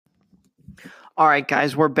All right,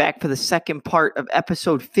 guys, we're back for the second part of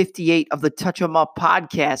episode 58 of the Touch 'em Up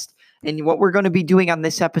podcast. And what we're going to be doing on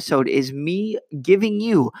this episode is me giving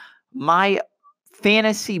you my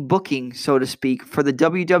fantasy booking, so to speak, for the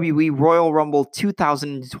WWE Royal Rumble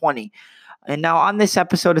 2020. And now on this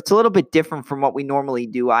episode, it's a little bit different from what we normally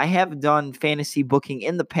do. I have done fantasy booking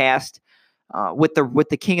in the past with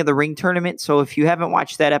the King of the Ring tournament. So if you haven't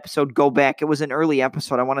watched that episode, go back. It was an early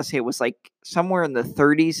episode. I want to say it was like somewhere in the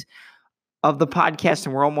 30s of the podcast,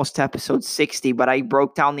 and we're almost to episode 60, but I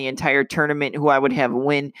broke down the entire tournament, who I would have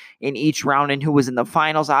win in each round and who was in the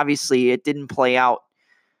finals. Obviously, it didn't play out.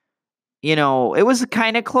 You know, it was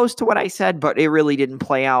kind of close to what I said, but it really didn't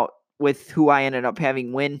play out with who I ended up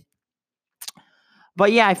having win.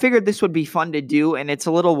 But yeah, I figured this would be fun to do, and it's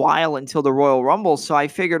a little while until the Royal Rumble, so I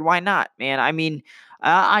figured why not, man? I mean,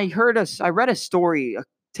 I read a story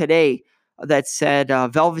today that said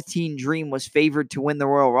Velveteen Dream was favored to win the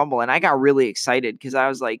Royal Rumble, and I got really excited because I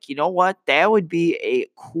was like, you know what? That would be a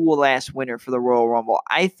cool ass winner for the Royal Rumble.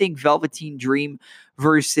 I think Velveteen Dream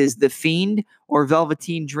versus The Fiend or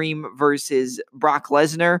Velveteen Dream versus Brock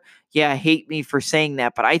Lesnar. Yeah, hate me for saying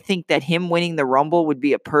that, but I think that him winning the Rumble would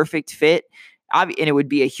be a perfect fit. And it would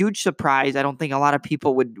be a huge surprise. I don't think a lot of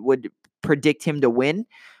people would predict him to win.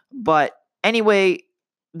 But anyway,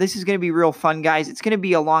 this is going to be real fun, guys. It's going to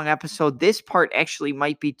be a long episode. This part actually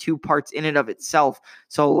might be two parts in and of itself.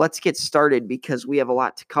 So let's get started because we have a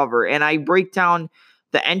lot to cover. And I break down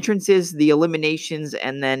the entrances, the eliminations,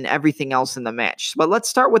 and then everything else in the match. But let's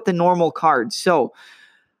start with the normal card. So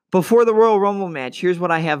before the Royal Rumble match, here's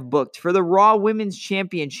what I have booked. For the Raw Women's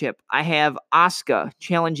Championship, I have Asuka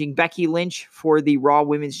challenging Becky Lynch for the Raw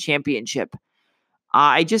Women's Championship.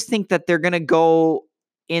 I just think that they're going to go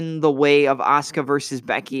in the way of Asuka versus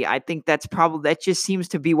Becky. I think that just seems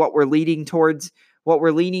to be what we're leading towards,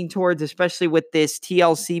 especially with this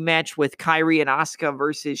TLC match with Kairi and Asuka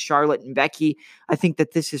versus Charlotte and Becky. I think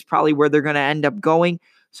that this is probably where they're going to end up going.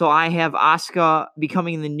 So I have Asuka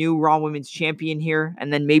becoming the new Raw Women's Champion here,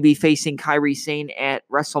 and then maybe facing Kairi Sane at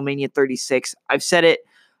WrestleMania 36. I've said it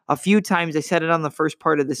a few times. I said it on the first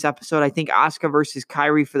part of this episode. I think Asuka versus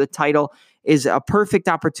Kairi for the title is a perfect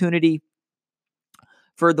opportunity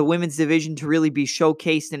for the women's division to really be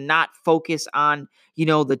showcased and not focus on,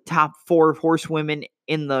 the top 4 horsewomen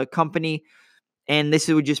in the company. And this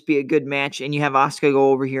would just be a good match, and you have Asuka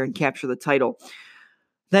go over here and capture the title.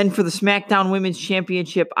 Then for the SmackDown Women's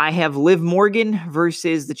Championship, I have Liv Morgan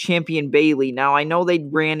versus the champion Bayley. Now, I know they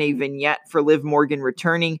ran a vignette for Liv Morgan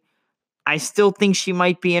returning. I still think she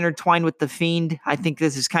might be intertwined with The Fiend. I think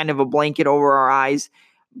this is kind of a blanket over our eyes.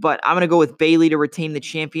 But I'm going to go with Bayley to retain the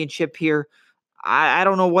championship here. I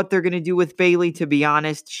don't know what they're going to do with Bayley, to be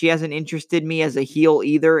honest. She hasn't interested me as a heel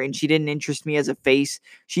either, and she didn't interest me as a face.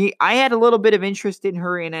 I had a little bit of interest in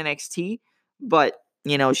her in NXT, but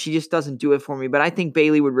she just doesn't do it for me. But I think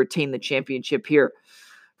Bayley would retain the championship here.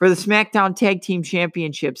 For the SmackDown Tag Team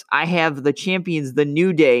Championships, I have the champions, The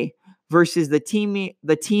New Day, versus the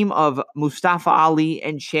team of Mustafa Ali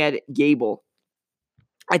and Chad Gable.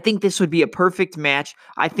 I think this would be a perfect match.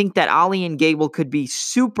 I think that Ali and Gable could be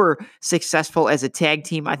super successful as a tag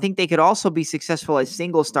team. I think they could also be successful as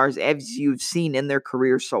single stars, as you've seen in their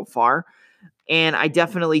career so far. And I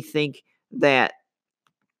definitely think that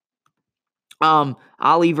Ali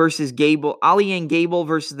and Gable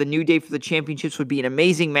versus the New Day for the championships would be an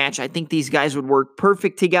amazing match. I think these guys would work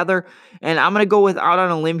perfect together. And I'm going to go out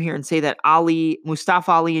on a limb here and say that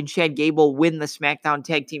Mustafa Ali and Chad Gable win the SmackDown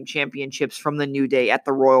Tag Team Championships from the New Day at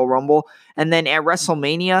the Royal Rumble. And then at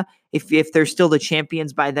WrestleMania, if they're still the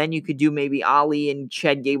champions by then, you could do maybe Ali and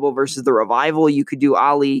Chad Gable versus the Revival. You could do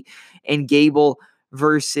Ali and Gable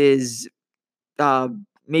versus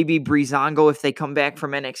maybe Breezango if they come back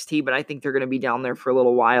from NXT, but I think they're going to be down there for a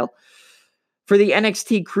little while. For the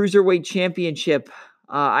NXT Cruiserweight Championship,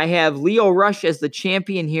 I have Lio Rush as the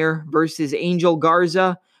champion here versus Angel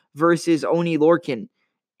Garza versus Oney Lorcan.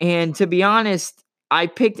 And to be honest, I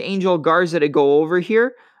picked Angel Garza to go over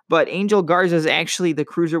here, but Angel Garza is actually the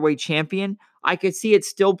Cruiserweight champion. I could see it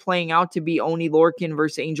still playing out to be Oney Lorcan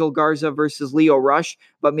versus Angel Garza versus Lio Rush,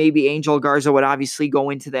 but maybe Angel Garza would obviously go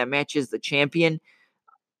into that match as the champion.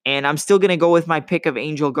 And I'm still going to go with my pick of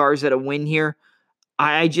Angel Garza to win here.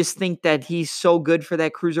 I just think that he's so good for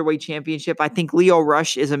that Cruiserweight Championship. I think Lio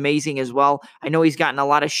Rush is amazing as well. I know he's gotten a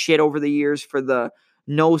lot of shit over the years for the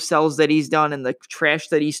no-sells that he's done and the trash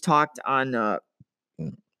that he's talked on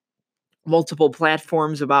multiple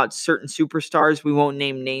platforms about certain superstars. We won't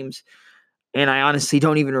name names. And I honestly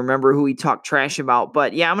don't even remember who he talked trash about.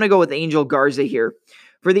 But yeah, I'm going to go with Angel Garza here.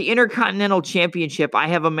 For the Intercontinental Championship, I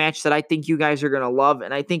have a match that I think you guys are going to love,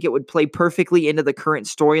 and I think it would play perfectly into the current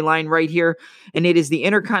storyline right here. And it is the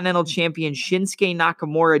Intercontinental Champion Shinsuke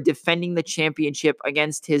Nakamura defending the championship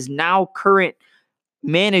against his now current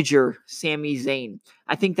manager, Sami Zayn.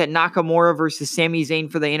 I think that Nakamura versus Sami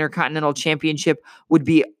Zayn for the Intercontinental Championship would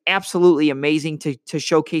be absolutely amazing to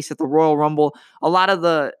showcase at the Royal Rumble. A lot of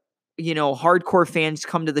the hardcore fans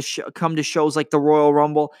come to shows like the Royal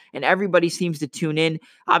Rumble, and everybody seems to tune in.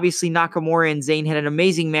 Obviously, Nakamura and Zayn had an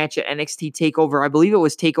amazing match at NXT TakeOver. I believe it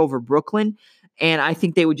was TakeOver Brooklyn, and I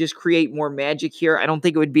think they would just create more magic here. I don't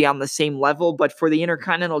think it would be on the same level, but for the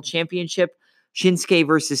Intercontinental Championship, Shinsuke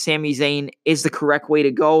versus Sami Zayn is the correct way to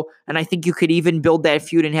go, and I think you could even build that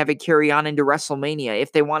feud and have it carry on into WrestleMania.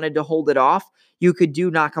 If they wanted to hold it off, you could do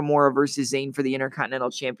Nakamura versus Zayn for the Intercontinental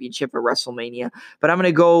Championship at WrestleMania, but I'm going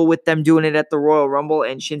to go with them doing it at the Royal Rumble,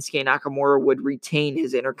 and Shinsuke Nakamura would retain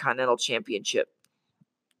his Intercontinental Championship.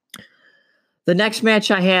 The next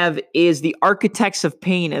match I have is the Architects of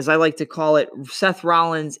Pain, as I like to call it, Seth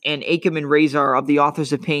Rollins and Akam and Razor of the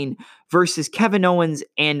Authors of Pain versus Kevin Owens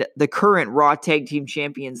and the current Raw Tag Team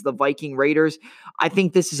Champions, the Viking Raiders. I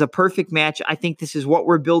think this is a perfect match. I think this is what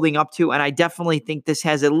we're building up to, and I definitely think this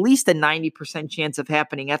has at least a 90% chance of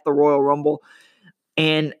happening at the Royal Rumble.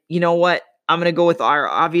 And you know what? I'm going to go with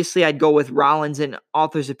obviously I'd go with Rollins and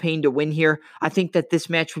Authors of Pain to win here. I think that this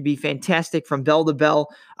match would be fantastic from bell to bell.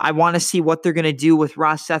 I want to see what they're going to do with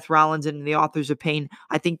Seth Rollins and the Authors of Pain.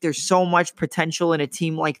 I think there's so much potential in a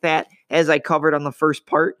team like that, as I covered on the first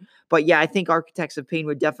part. But yeah, I think Architects of Pain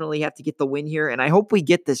would definitely have to get the win here. And I hope we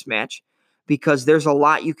get this match because there's a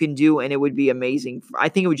lot you can do and it would be amazing. I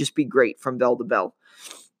think it would just be great from bell to bell.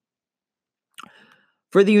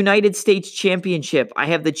 For the United States Championship, I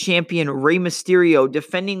have the champion Rey Mysterio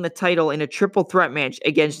defending the title in a triple threat match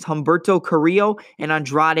against Humberto Carrillo and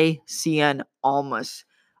Andrade Cien Almas.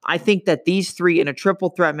 I think that these three in a triple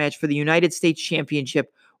threat match for the United States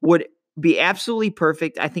Championship would be absolutely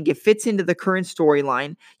perfect. I think it fits into the current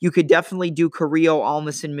storyline. You could definitely do Carrillo,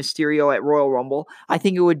 Almas, and Mysterio at Royal Rumble. I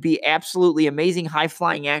think it would be absolutely amazing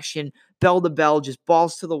high-flying action, bell to bell, just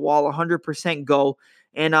balls to the wall, 100% go.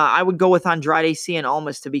 And I would go with Andrade Cien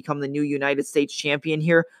Almas to become the new United States champion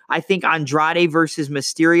here. I think Andrade versus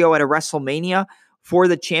Mysterio at a WrestleMania for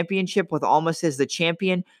the championship with Almas as the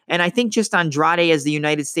champion. And I think just Andrade as the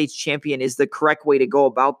United States champion is the correct way to go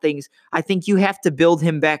about things. I think you have to build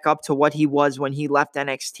him back up to what he was when he left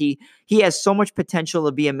NXT. He has so much potential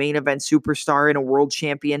to be a main event superstar and a world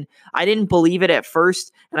champion. I didn't believe it at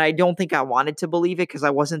first, and I don't think I wanted to believe it because I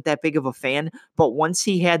wasn't that big of a fan. But once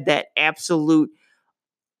he had that absolute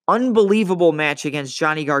unbelievable match against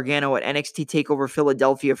Johnny Gargano at NXT TakeOver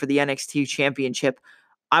Philadelphia for the NXT Championship,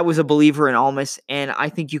 I was a believer in Almas, and I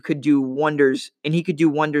think you could do wonders, and he could do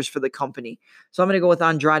wonders for the company. So I'm going to go with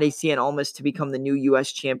Andrade Cien Almas to become the new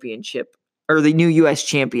U.S. Championship, or the new U.S.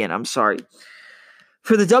 Champion, I'm sorry.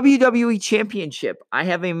 For the WWE Championship, I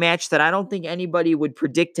have a match that I don't think anybody would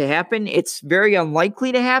predict to happen. It's very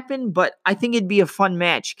unlikely to happen, but I think it'd be a fun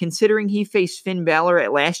match. Considering he faced Finn Balor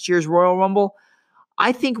at last year's Royal Rumble,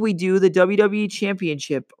 I think we do the WWE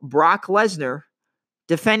Championship, Brock Lesnar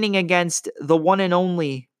defending against the one and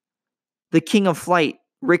only, the King of Flight,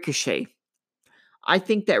 Ricochet. I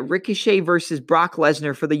think that Ricochet versus Brock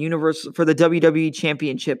Lesnar for the WWE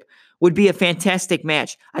Championship would be a fantastic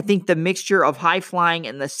match. I think the mixture of high flying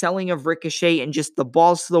and the selling of Ricochet and just the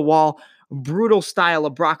balls to the wall, brutal style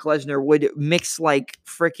of Brock Lesnar would mix like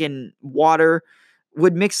freaking water.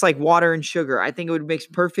 Would mix like water and sugar. I think it would mix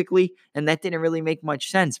perfectly, and that didn't really make much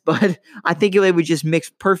sense, but I think it would just mix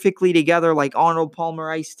perfectly together like Arnold Palmer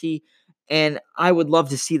iced tea, and I would love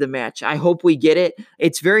to see the match. I hope we get it.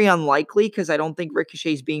 It's very unlikely because I don't think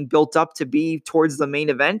Ricochet is being built up to be towards the main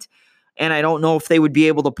event, and I don't know if they would be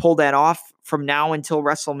able to pull that off from now until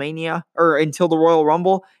WrestleMania or until the Royal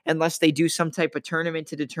Rumble unless they do some type of tournament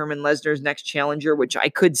to determine Lesnar's next challenger, which I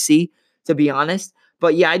could see, to be honest.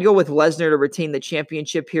 But yeah, I'd go with Lesnar to retain the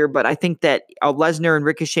championship here. But I think that a Lesnar and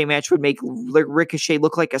Ricochet match would make Ricochet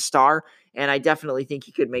look like a star. And I definitely think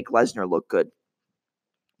he could make Lesnar look good.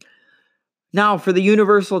 Now, for the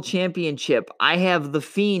Universal Championship, I have The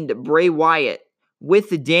Fiend Bray Wyatt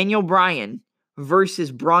with Daniel Bryan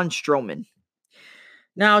versus Braun Strowman.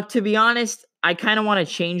 Now, to be honest, I kind of want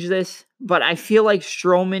to change this, but I feel like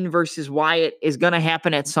Strowman versus Wyatt is going to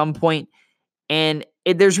happen at some point. And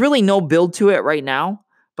there's really no build to it right now,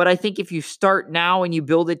 but I think if you start now and you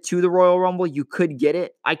build it to the Royal Rumble, you could get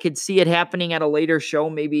it. I could see it happening at a later show,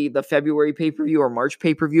 maybe the February pay-per-view or March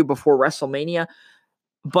pay-per-view before WrestleMania,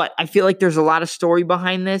 but I feel like there's a lot of story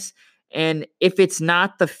behind this, And if it's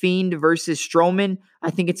not The Fiend versus Strowman,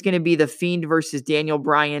 I think it's going to be The Fiend versus Daniel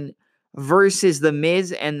Bryan versus The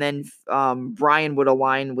Miz. And then Bryan would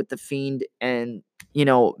align with The Fiend and,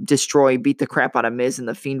 beat the crap out of Miz, and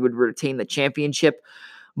The Fiend would retain the championship.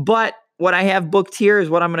 But what I have booked here is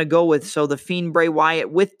what I'm going to go with. So The Fiend Bray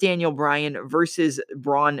Wyatt with Daniel Bryan versus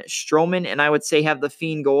Braun Strowman. And I would say have The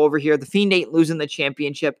Fiend go over here. The Fiend ain't losing the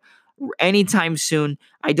championship anytime soon.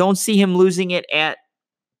 I don't see him losing it at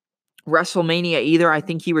WrestleMania either. I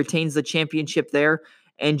think he retains the championship there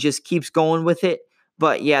and just keeps going with it.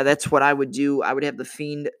 But yeah, that's what I would do. I would have The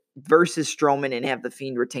Fiend versus Strowman and have The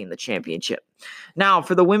Fiend retain the championship. Now,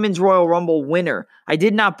 for the Women's Royal Rumble winner, I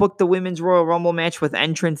did not book the Women's Royal Rumble match with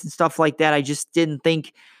entrance and stuff like that. I just didn't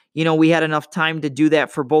think, we had enough time to do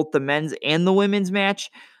that for both the men's and the women's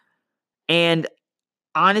match. And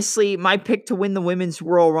honestly, my pick to win the Women's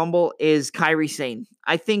Royal Rumble is Kairi Sane.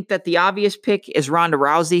 I think that the obvious pick is Ronda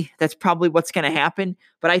Rousey. That's probably what's going to happen.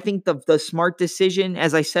 But I think the smart decision,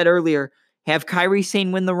 as I said earlier, have Kairi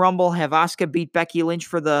Sane win the Rumble, have Asuka beat Becky Lynch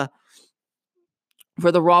for the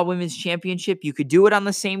Raw Women's Championship. You could do it on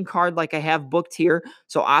the same card like I have booked here.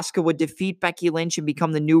 So Asuka would defeat Becky Lynch and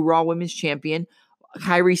become the new Raw Women's Champion.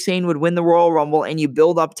 Kairi Sane would win the Royal Rumble, and you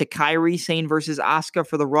build up to Kairi Sane versus Asuka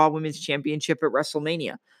for the Raw Women's Championship at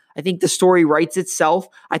WrestleMania. I think the story writes itself.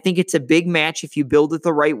 I think it's a big match if you build it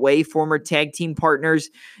the right way, former tag team partners,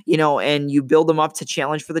 and you build them up to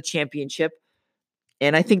challenge for the championship.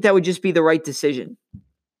 And I think that would just be the right decision.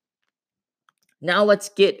 Now let's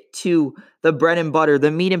get to the bread and butter, the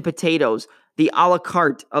meat and potatoes, the a la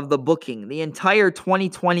carte of the booking, the entire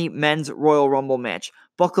 2020 Men's Royal Rumble match.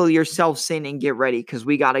 Buckle yourselves in and get ready because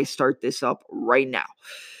we got to start this up right now.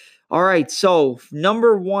 All right, so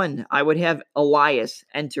number 1, I would have Elias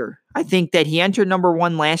enter. I think that he entered number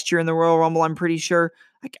 1 last year in the Royal Rumble, I'm pretty sure.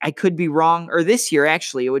 I could be wrong, or this year,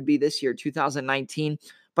 actually. It would be this year, 2019.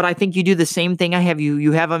 But I think you do the same thing.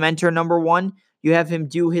 You have him enter number 1. You have him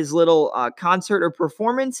do his little concert or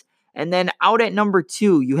performance. And then out at number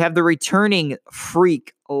 2, you have the returning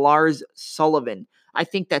freak, Lars Sullivan. I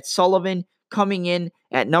think that Sullivan coming in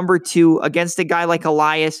at number 2 against a guy like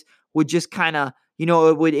Elias would just kind of,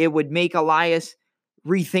 it would make Elias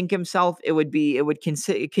rethink himself. It would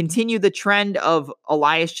continue the trend of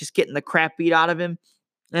Elias just getting the crap beat out of him.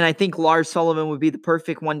 And I think Lars Sullivan would be the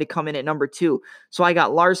perfect one to come in at number 2. So I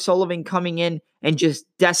got Lars Sullivan coming in and just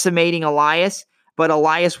decimating Elias, but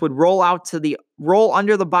Elias would roll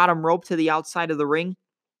under the bottom rope to the outside of the ring.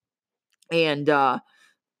 And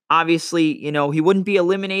obviously, he wouldn't be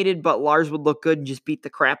eliminated, but Lars would look good and just beat the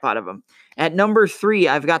crap out of him. At number 3,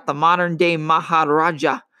 I've got the modern day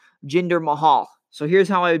Maharaja, Jinder Mahal. So here's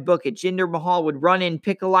how I would book it. Jinder Mahal would run in,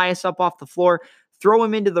 pick Elias up off the floor, throw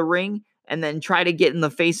him into the ring, and then try to get in the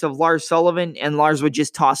face of Lars Sullivan, and Lars would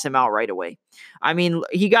just toss him out right away. I mean,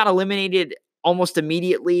 he got eliminated almost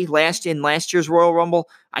immediately in last year's Royal Rumble.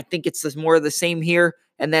 I think it's more of the same here,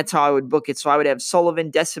 and that's how I would book it. So I would have Sullivan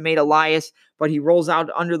decimate Elias, but he rolls out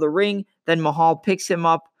under the ring, then Mahal picks him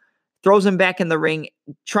up, throws him back in the ring,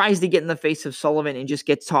 tries to get in the face of Sullivan, and just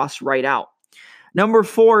gets tossed right out. Number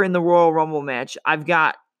 4 in the Royal Rumble match, I've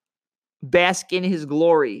got Bask in His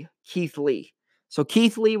Glory, Keith Lee. So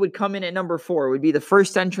Keith Lee would come in at number 4, would be the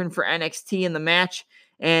first entrant for NXT in the match,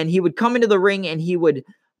 and he would come into the ring and he would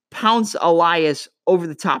pounce Elias over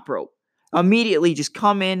the top rope. Immediately just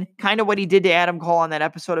come in, kind of what he did to Adam Cole on that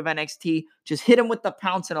episode of NXT, just hit him with the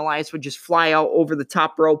pounce and Elias would just fly out over the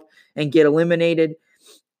top rope and get eliminated.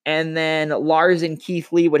 And then Lars and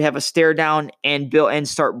Keith Lee would have a stare down and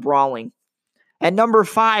start brawling. At number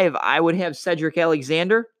 5, I would have Cedric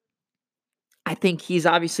Alexander. I think he's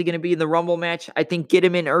obviously going to be in the Rumble match. I think get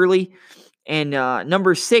him in early. And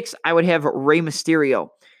number 6, I would have Rey Mysterio.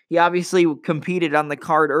 He obviously competed on the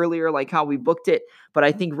card earlier, like how we booked it. But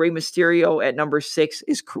I think Rey Mysterio at number 6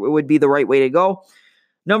 would be the right way to go.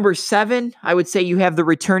 Number 7, I would say you have the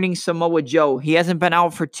returning Samoa Joe. He hasn't been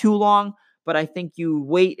out for too long, but I think you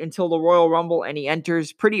wait until the Royal Rumble and he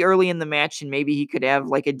enters pretty early in the match and maybe he could have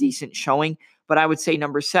like a decent showing. But I would say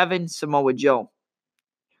number 7, Samoa Joe.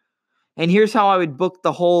 And here's how I would book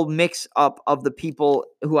the whole mix up of the people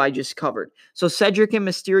who I just covered. So Cedric and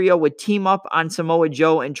Mysterio would team up on Samoa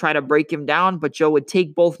Joe and try to break him down, but Joe would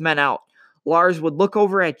take both men out. Lars would look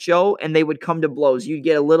over at Joe and they would come to blows. You'd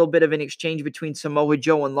get a little bit of an exchange between Samoa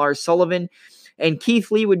Joe and Lars Sullivan. And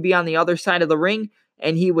Keith Lee would be on the other side of the ring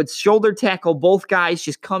and he would shoulder tackle both guys,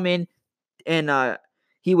 just come in and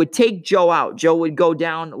he would take Joe out. Joe would go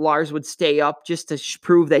down. Lars would stay up just to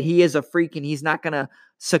prove that he is a freak and he's not going to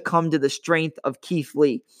succumb to the strength of Keith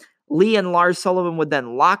Lee. Lee and Lars Sullivan would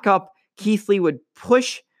then lock up. Keith Lee would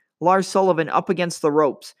push Lars Sullivan up against the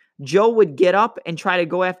ropes. Joe would get up and try to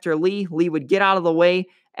go after Lee. Lee would get out of the way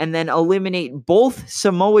and then eliminate both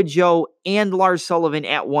Samoa Joe and Lars Sullivan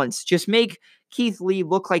at once. Just make Keith Lee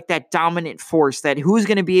look like that dominant force, that who's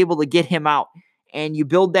going to be able to get him out. And you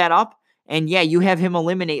build that up, and yeah, you have him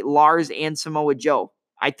eliminate Lars and Samoa Joe.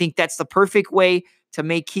 I think that's the perfect way to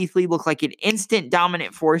make Keith Lee look like an instant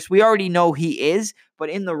dominant force. We already know he is, but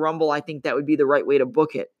in the Rumble, I think that would be the right way to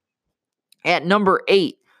book it. At number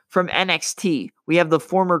 8 from NXT, we have the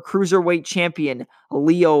former Cruiserweight champion,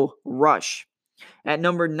 Lio Rush. At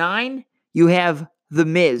number 9, you have The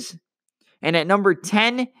Miz. And at number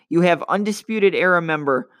 10, you have Undisputed Era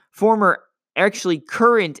member,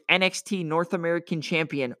 current NXT North American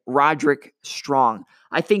champion, Roderick Strong.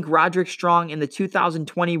 I think Roderick Strong in the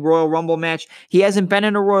 2020 Royal Rumble match, he hasn't been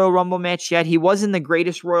in a Royal Rumble match yet. He was in the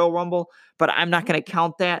greatest Royal Rumble, but I'm not going to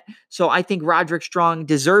count that. So I think Roderick Strong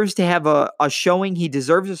deserves to have a showing. He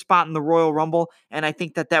deserves a spot in the Royal Rumble, and I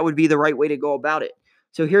think that would be the right way to go about it.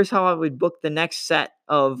 So here's how I would book the next set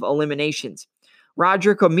of eliminations.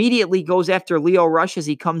 Roderick immediately goes after Lio Rush as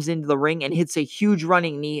he comes into the ring and hits a huge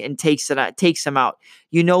running knee and takes him out.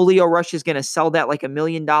 You know Lio Rush is going to sell that like $1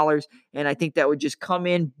 million, and I think that would just come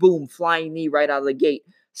in, boom, flying knee right out of the gate.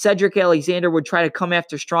 Cedric Alexander would try to come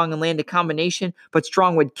after Strong and land a combination, but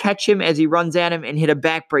Strong would catch him as he runs at him and hit a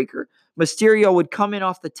backbreaker. Mysterio would come in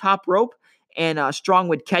off the top rope, and Strong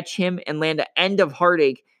would catch him and land an end of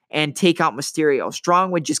heartache and take out Mysterio.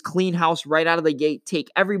 Strong would just clean house right out of the gate,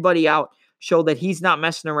 take everybody out, show that he's not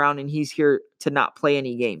messing around and he's here to not play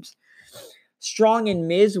any games. Strong and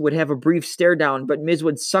Miz would have a brief stare down, but Miz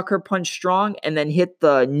would sucker punch Strong and then hit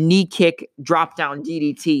the knee kick, drop down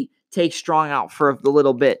DDT, take Strong out for a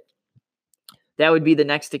little bit. That would be the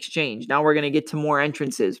next exchange. Now we're going to get to more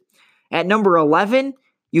entrances. At number 11,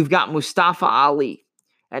 you've got Mustafa Ali.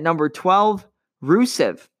 At number 12,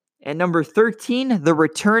 Rusev. At number 13, the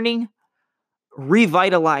returning,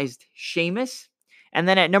 revitalized Sheamus. And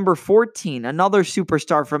then at number 14, another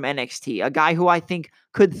superstar from NXT, a guy who I think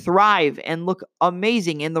could thrive and look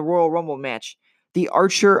amazing in the Royal Rumble match, the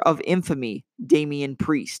Archer of Infamy, Damian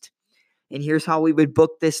Priest. And here's how we would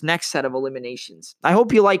book this next set of eliminations. I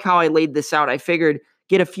hope you like how I laid this out. I figured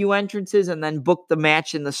get a few entrances and then book the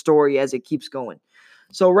match and the story as it keeps going.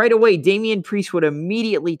 So right away, Damian Priest would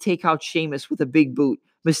immediately take out Sheamus with a big boot.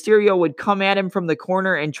 Mysterio would come at him from the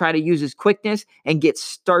corner and try to use his quickness and get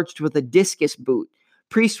starched with a discus boot.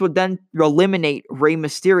 Priest would then eliminate Rey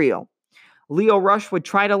Mysterio. Lio Rush would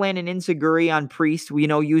try to land an enziguri on Priest.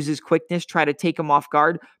 Use his quickness, try to take him off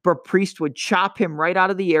guard, but Priest would chop him right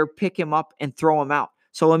out of the air, pick him up, and throw him out.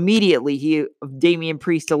 So immediately, Damian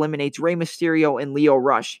Priest eliminates Rey Mysterio and Lio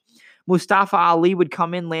Rush. Mustafa Ali would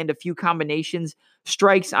come in, land a few combinations,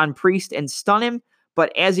 strikes on Priest, and stun him.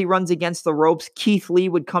 But as he runs against the ropes, Keith Lee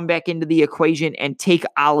would come back into the equation and take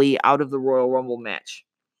Ali out of the Royal Rumble match.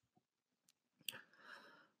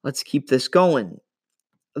 Let's keep this going.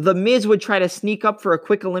 The Miz would try to sneak up for a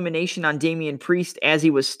quick elimination on Damian Priest as he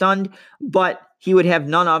was stunned, but he would have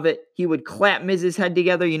none of it. He would clap Miz's head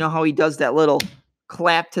together. You know how he does that little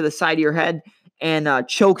clap to the side of your head and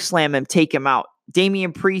choke slam him, take him out.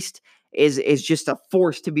 Damian Priest is just a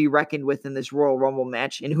force to be reckoned with in this Royal Rumble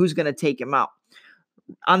match, and who's going to take him out?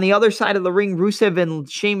 On the other side of the ring, Rusev and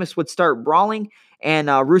Sheamus would start brawling, and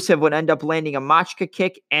Rusev would end up landing a Machka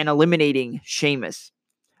kick and eliminating Sheamus.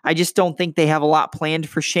 I just don't think they have a lot planned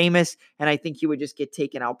for Sheamus, and I think he would just get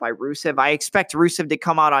taken out by Rusev. I expect Rusev to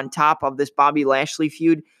come out on top of this Bobby Lashley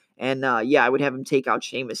feud, and I would have him take out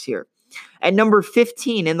Sheamus here. At number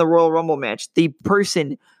 15 in the Royal Rumble match, the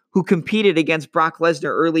person who competed against Brock Lesnar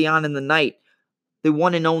early on in the night, the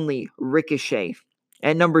one and only Ricochet.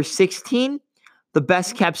 At number 16, the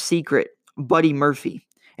best kept secret, Buddy Murphy.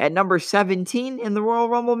 At number 17 in the Royal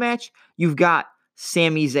Rumble match, you've got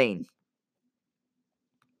Sami Zayn.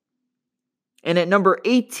 And at number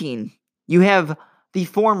 18, you have the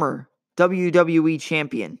former WWE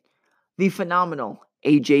champion, the phenomenal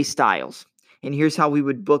AJ Styles. And here's how we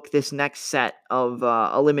would book this next set of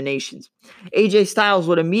eliminations. AJ Styles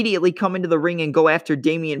would immediately come into the ring and go after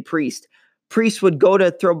Damian Priest. Priest would go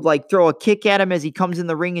to throw a kick at him as he comes in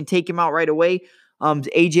the ring and take him out right away.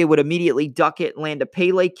 AJ would immediately duck it, land a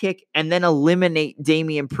Pele kick, and then eliminate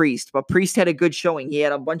Damian Priest. But Priest had a good showing. He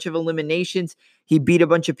had a bunch of eliminations. He beat a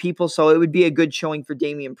bunch of people, so it would be a good showing for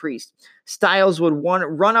Damian Priest. Styles would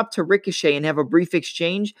run up to Ricochet and have a brief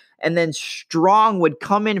exchange, and then Strong would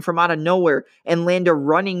come in from out of nowhere and land a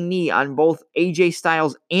running knee on both AJ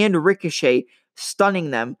Styles and Ricochet,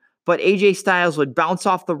 stunning them. But AJ Styles would bounce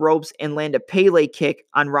off the ropes and land a Pele kick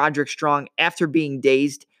on Roderick Strong after being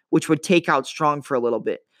dazed, which would take out Strong for a little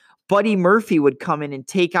bit. Buddy Murphy would come in and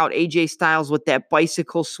take out AJ Styles with that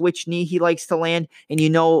bicycle switch knee he likes to land. And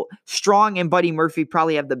Strong and Buddy Murphy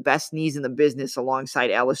probably have the best knees in the business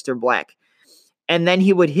alongside Aleister Black. And then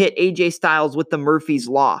he would hit AJ Styles with the Murphy's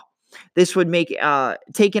Law. This would make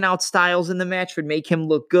taking out Styles in the match would make him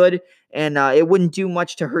look good, and it wouldn't do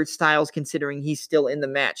much to hurt Styles considering he's still in the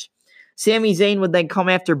match. Sami Zayn would then come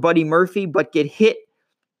after Buddy Murphy, but get hit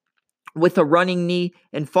with a running knee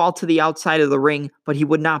and fall to the outside of the ring, but he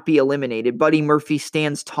would not be eliminated. Buddy Murphy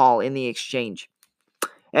stands tall in the exchange.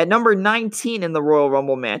 At number 19 in the Royal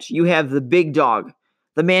Rumble match, you have the big dog,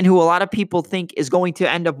 the man who a lot of people think is going to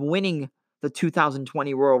end up winning the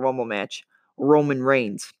 2020 Royal Rumble match, Roman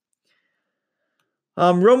Reigns.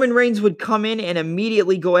 Roman Reigns would come in and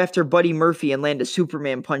immediately go after Buddy Murphy and land a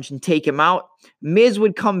Superman punch and take him out. Miz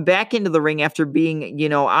would come back into the ring after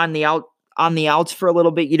being, on the outs for a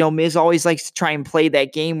little bit. Miz always likes to try and play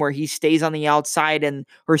that game where he stays on the outside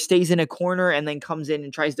or stays in a corner and then comes in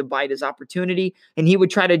and tries to bite his opportunity. And he would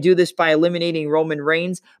try to do this by eliminating Roman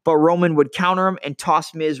Reigns, but Roman would counter him and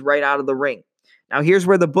toss Miz right out of the ring. Now here's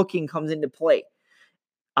where the booking comes into play.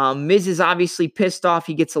 Miz is obviously pissed off.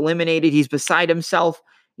 He gets eliminated. He's beside himself.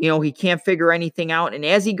 He can't figure anything out. And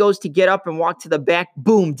as he goes to get up and walk to the back,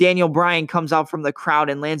 boom, Daniel Bryan comes out from the crowd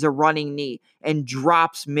and lands a running knee and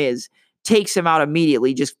drops Miz. Takes him out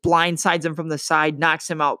immediately, just blindsides him from the side, knocks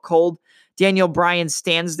him out cold. Daniel Bryan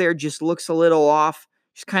stands there, just looks a little off,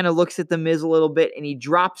 just kind of looks at the Miz a little bit, and he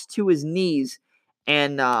drops to his knees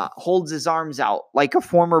and holds his arms out like a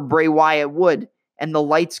former Bray Wyatt would. And the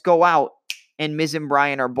lights go out, and Miz and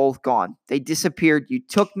Bryan are both gone. They disappeared. You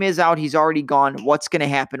took Miz out. He's already gone. What's going to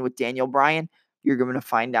happen with Daniel Bryan? You're going to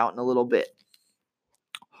find out in a little bit.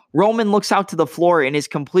 Roman looks out to the floor and is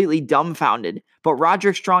completely dumbfounded, but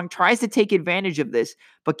Roderick Strong tries to take advantage of this,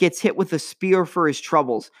 but gets hit with a spear for his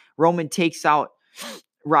troubles. Roman takes out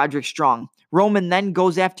Roderick Strong. Roman then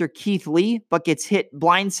goes after Keith Lee, but gets hit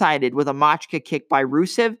blindsided with a Machka kick by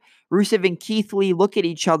Rusev. Rusev and Keith Lee look at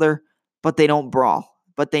each other, but they don't brawl.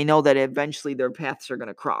 But they know that eventually their paths are going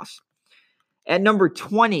to cross. At number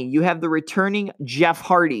 20, you have the returning Jeff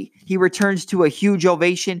Hardy. He returns to a huge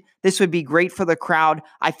ovation. This would be great for the crowd.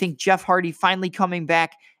 I think Jeff Hardy finally coming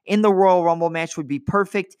back in the Royal Rumble match would be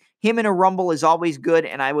perfect. Him in a Rumble is always good,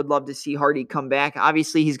 and I would love to see Hardy come back.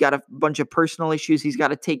 Obviously, he's got a bunch of personal issues he's got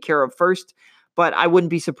to take care of first, but I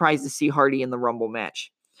wouldn't be surprised to see Hardy in the Rumble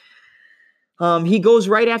match. He goes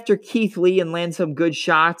right after Keith Lee and lands some good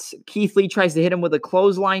shots. Keith Lee tries to hit him with a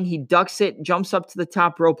clothesline. He ducks it, jumps up to the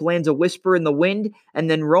top rope, lands a whisper in the wind, and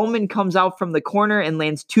then Roman comes out from the corner and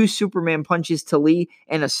lands 2 Superman punches to Lee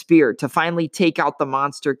and a spear to finally take out the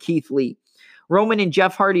monster Keith Lee. Roman and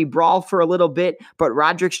Jeff Hardy brawl for a little bit, but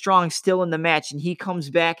Roderick Strong still in the match, and he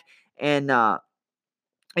comes back and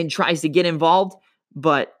tries to get involved.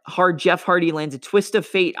 But Jeff Hardy lands a twist of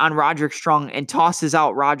fate on Roderick Strong and tosses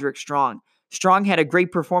out Roderick Strong. Strong had a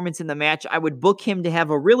great performance in the match. I would book him to have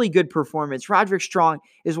a really good performance. Roderick Strong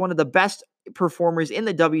is one of the best performers in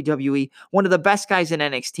the WWE, one of the best guys in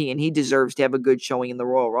NXT, and he deserves to have a good showing in the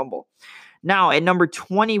Royal Rumble. Now, at number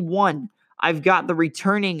 21, I've got the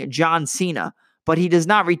returning John Cena, but he does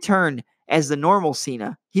not return as the normal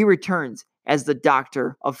Cena. He returns as the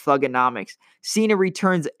Doctor of Thugonomics. Cena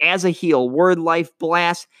returns as a heel, Word Life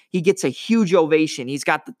Blast. He gets a huge ovation. He's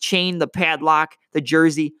got the chain, the padlock, the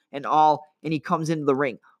jersey, and all, and he comes into the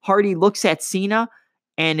ring. Hardy looks at Cena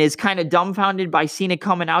and is kind of dumbfounded by Cena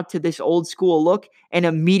coming out to this old school look and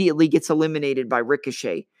immediately gets eliminated by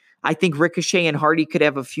Ricochet. I think Ricochet and Hardy could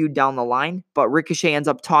have a feud down the line, but Ricochet ends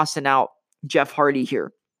up tossing out Jeff Hardy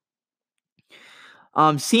here.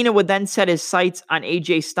 Cena would then set his sights on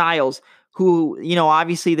AJ Styles, who,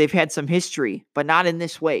 obviously they've had some history, but not in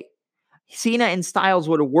this way. Cena and Styles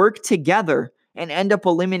would work together and end up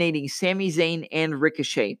eliminating Sami Zayn and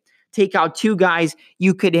Ricochet. Take out 2 guys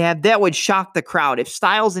you could have. That would shock the crowd. If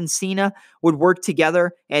Styles and Cena would work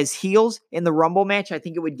together as heels in the Rumble match, I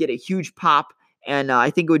think it would get a huge pop, and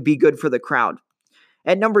I think it would be good for the crowd.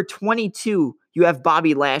 At number 22, you have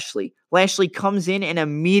Bobby Lashley. Lashley comes in and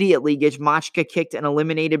immediately gets Machka kicked and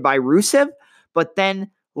eliminated by Rusev, but then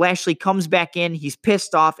Lashley comes back in, he's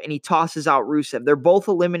pissed off, and he tosses out Rusev. They're both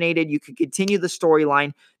eliminated. You could continue the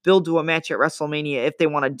storyline, build to a match at WrestleMania if they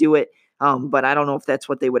want to do it, but I don't know if that's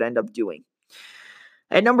what they would end up doing.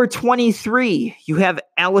 At number 23, you have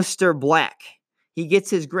Aleister Black. He gets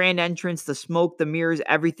his grand entrance, the smoke, the mirrors,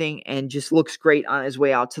 everything, and just looks great on his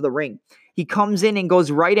way out to the ring. He comes in and goes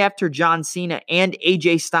right after John Cena and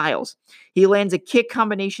AJ Styles. He lands a kick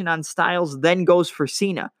combination on Styles, then goes for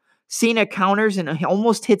Cena. Cena counters and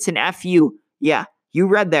almost hits an FU. Yeah, you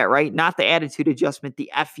read that right. Not the attitude adjustment, the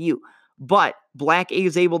FU. But Black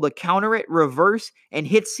is able to counter it, reverse, and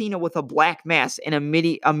hit Cena with a black mass and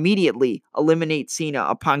immediately eliminate Cena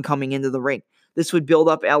upon coming into the ring. This would build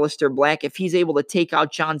up Aleister Black. If he's able to take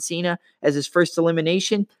out John Cena as his first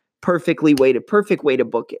elimination, perfect way to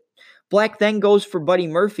book it. Black then goes for Buddy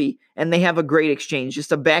Murphy, and they have a great exchange.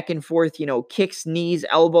 Just a back and forth, kicks, knees,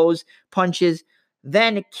 elbows, punches.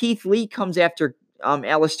 Then Keith Lee comes after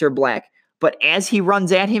Aleister Black. But as he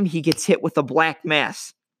runs at him, he gets hit with a black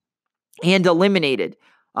mass and eliminated.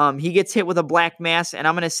 He gets hit with a black mass, and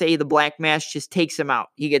I'm going to say the black mass just takes him out.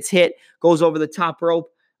 He gets hit, goes over the top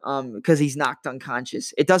rope because he's knocked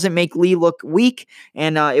unconscious. It doesn't make Lee look weak,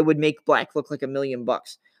 and it would make Black look like $1 million.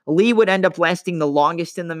 Lee would end up lasting the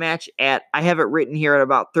longest in the match I have it written here, at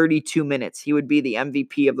about 32 minutes. He would be the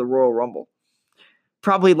MVP of the Royal Rumble.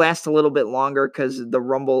 Probably last a little bit longer because the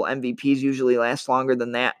Rumble MVPs usually last longer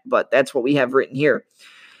than that, but that's what we have written here.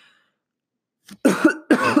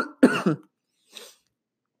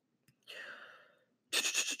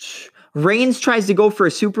 Reigns tries to go for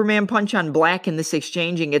a Superman punch on Black in this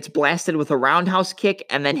exchange and gets blasted with a roundhouse kick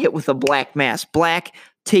and then hit with a black mass. Black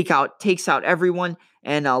takes out everyone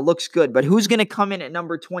and looks good. But who's going to come in at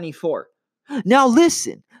number 24? Now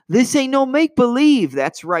listen, this ain't no make-believe.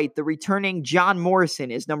 That's right. The returning John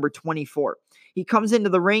Morrison is number 24. He comes into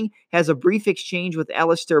the ring, has a brief exchange with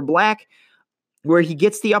Aleister Black, where he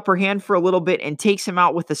gets the upper hand for a little bit and takes him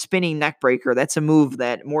out with a spinning neckbreaker. That's a move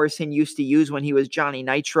that Morrison used to use when he was Johnny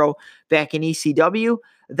Nitro back in ECW.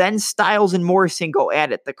 Then Styles and Morrison go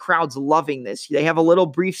at it. The crowd's loving this. They have a little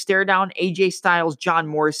brief stare down. AJ Styles, John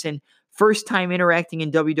Morrison, first time interacting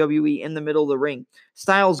in WWE in the middle of the ring.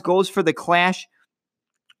 Styles goes for the clash,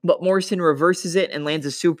 but Morrison reverses it and lands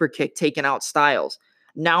a super kick, taking out Styles.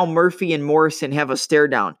 Now Murphy and Morrison have a stare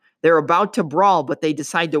down. They're about to brawl, but they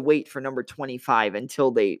decide to wait for number 25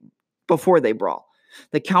 before they brawl.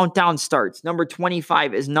 The countdown starts. Number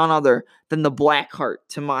 25 is none other than the Blackheart,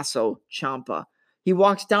 Tommaso Ciampa. He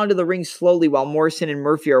walks down to the ring slowly while Morrison and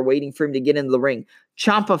Murphy are waiting for him to get into the ring.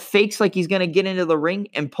 Ciampa fakes like he's going to get into the ring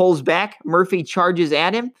and pulls back. Murphy charges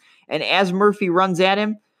at him, and as Murphy runs at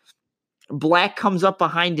him, Black comes up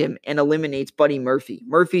behind him and eliminates Buddy Murphy.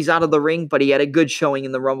 Murphy's out of the ring, but he had a good showing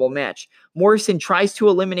in the Rumble match. Morrison tries to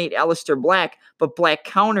eliminate Aleister Black, but Black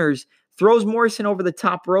counters, throws Morrison over the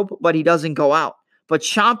top rope, but he doesn't go out. But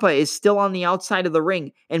Ciampa is still on the outside of the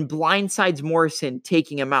ring and blindsides Morrison,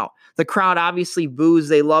 taking him out. The crowd obviously boos.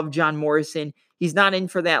 They love John Morrison. He's not in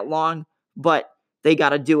for that long, but they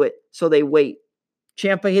got to do it, so they wait.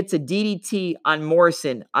 Ciampa hits a DDT on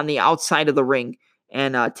Morrison on the outside of the ring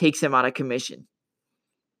and takes him out of commission.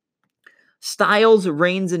 Styles,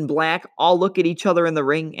 Reigns, and Black all look at each other in the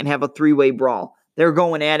ring and have a three-way brawl. They're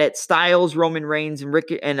going at it. Styles, Roman Reigns, and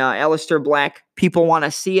Aleister Black. People want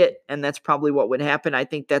to see it, and that's probably what would happen. I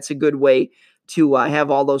think that's a good way to have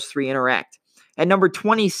all those three interact. At number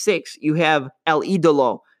 26, you have El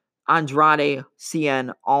Idolo, Andrade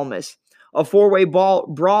Cien Almas. A four-way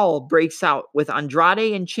brawl breaks out with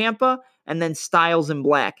Andrade and Ciampa, and then Styles and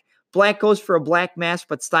Black. Black goes for a black mass,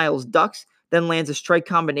 but Styles ducks, then lands a strike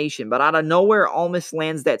combination. But out of nowhere, Almas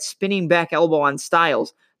lands that spinning back elbow on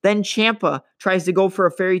Styles. Then Ciampa tries to go for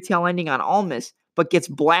a fairy tale ending on Almas, but gets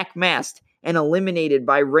black masked and eliminated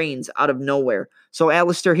by Reigns out of nowhere. So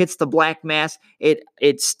Aleister hits the black mass.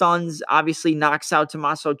 It stuns, obviously knocks out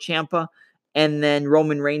Tommaso Ciampa, and then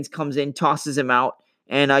Roman Reigns comes in, tosses him out.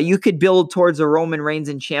 And you could build towards a Roman Reigns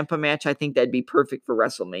and Ciampa match. I think that'd be perfect for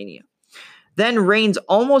WrestleMania. Then Reigns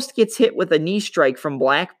almost gets hit with a knee strike from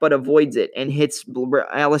Black, but avoids it and hits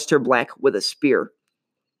Aleister Black with a spear.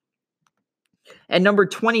 At number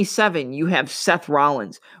 27, you have Seth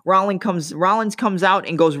Rollins. Rollins comes out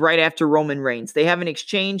and goes right after Roman Reigns. They have an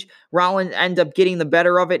exchange. Rollins ends up getting the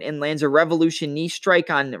better of it and lands a Revolution knee strike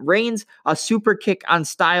on Reigns, a super kick on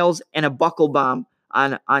Styles, and a buckle bomb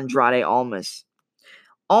on Andrade Almas.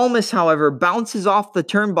 Almas, however, bounces off the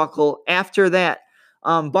turnbuckle after that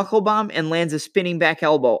buckle bomb and lands a spinning back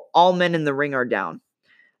elbow. All men in the ring are down.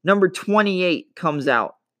 Number 28 comes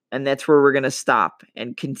out, and that's where we're going to stop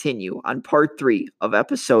and continue on part 3 of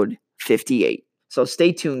episode 58. So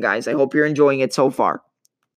stay tuned, guys. I hope you're enjoying it so far.